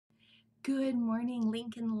Good morning,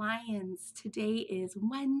 Lincoln Lions. Today is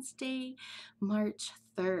Wednesday, March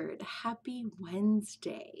 3rd. Happy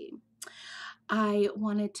Wednesday. I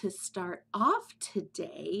wanted to start off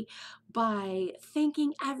today by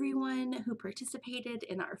thanking everyone who participated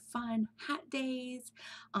in our fun hat days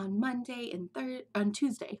on Monday and on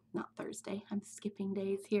Tuesday, not Thursday. I'm skipping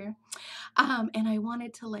days here. And I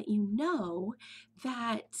wanted to let you know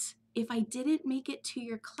that if I didn't make it to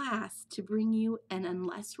your class to bring you an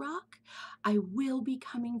Unless Rock, I will be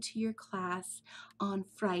coming to your class on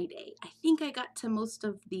Friday. I think I got to most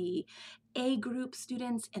of the A group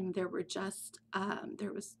students, and there were just,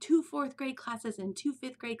 there was 2 4th grade classes and 2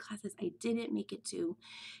 5th grade classes I didn't make it to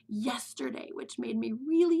yesterday, which made me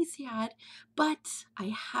really sad, but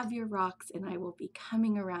I have your rocks and I will be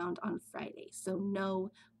coming around on Friday, so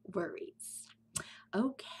no worries.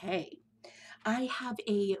 Okay, I have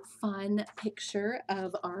a fun picture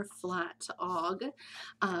of our flat og.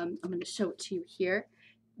 I'm going to show it to you here.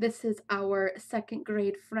 This is our 2nd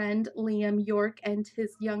grade friend, Liam York, and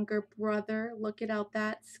his younger brother. Look at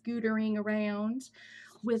that, scootering around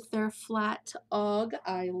with their flat og.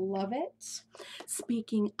 I love it.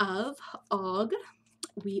 Speaking of og,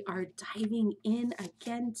 we are diving in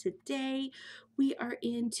again today. We are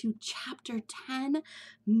into chapter 10,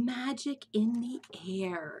 Magic in the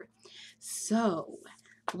Air. So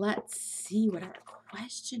let's see what our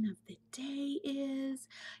question of the day is.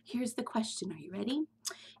 Here's the question. Are you ready?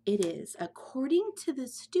 It is, according to the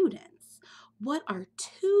students, what are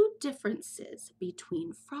 2 differences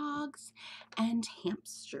between frogs and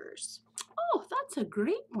hamsters? Oh, that's a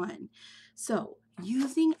great one. So,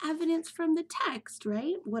 using evidence from the text,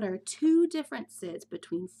 right? What are 2 differences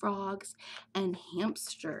between frogs and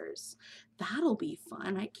hamsters? That'll be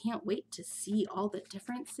fun. I can't wait to see all the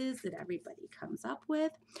differences that everybody comes up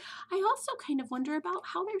with. I also kind of wonder about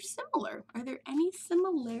how they're similar. Are there any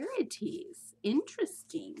similarities?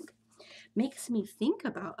 Interesting. Makes me think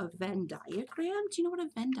about a Venn diagram. Do you know what a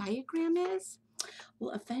Venn diagram is?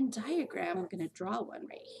 Well, a Venn diagram, I'm going to draw one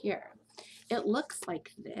right here. It looks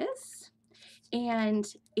like this. And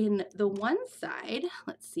in the one side,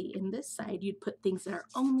 let's see, in this side, you'd put things that are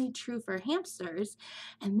only true for hamsters,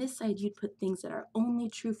 and this side, you'd put things that are only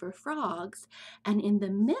true for frogs, and in the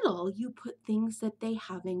middle, you put things that they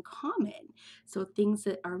have in common. So things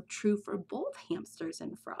that are true for both hamsters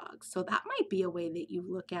and frogs. So that might be a way that you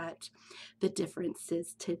look at the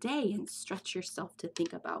differences today and stretch yourself to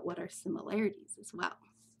think about what are similarities as well.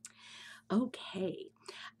 Okay,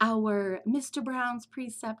 our Mr. Brown's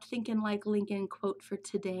precept, Thinking Like Lincoln quote for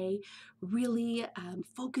today, really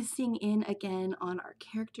focusing in again on our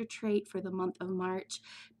character trait for the month of March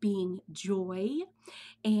being joy.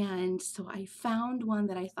 And so I found one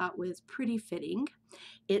that I thought was pretty fitting.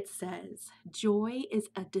 It says, joy is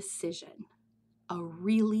a decision, a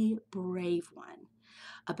really brave one,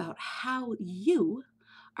 about how you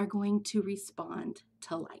are going to respond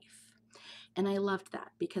to life. And I loved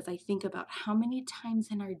that because I think about how many times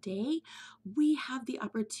in our day we have the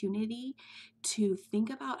opportunity to think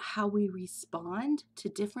about how we respond to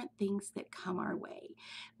different things that come our way.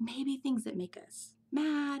 Maybe things that make us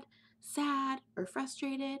mad, sad, or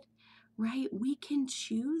frustrated, right? We can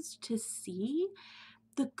choose to see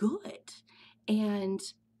the good. And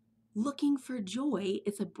looking for joy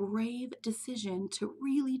is a brave decision to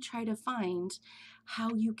really try to find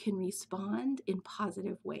how you can respond in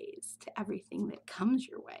positive ways to everything that comes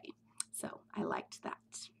your way. So I liked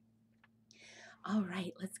that. All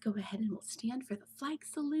right, let's go ahead and we'll stand for the flag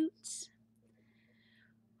salute.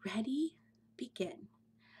 Ready? Begin.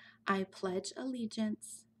 I pledge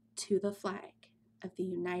allegiance to the flag of the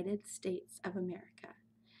United States of America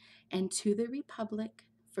and to the republic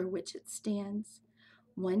for which it stands,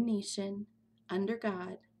 one nation, under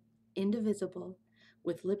God, indivisible,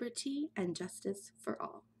 with liberty and justice for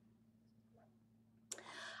all.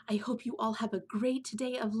 I hope you all have a great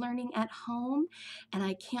day of learning at home, and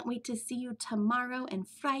I can't wait to see you tomorrow and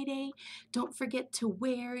Friday. Don't forget to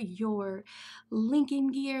wear your Lincoln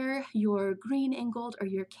gear, your green and gold, or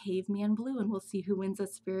your caveman blue, and we'll see who wins a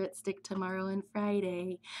spirit stick tomorrow and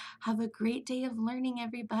Friday. Have a great day of learning,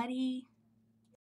 everybody.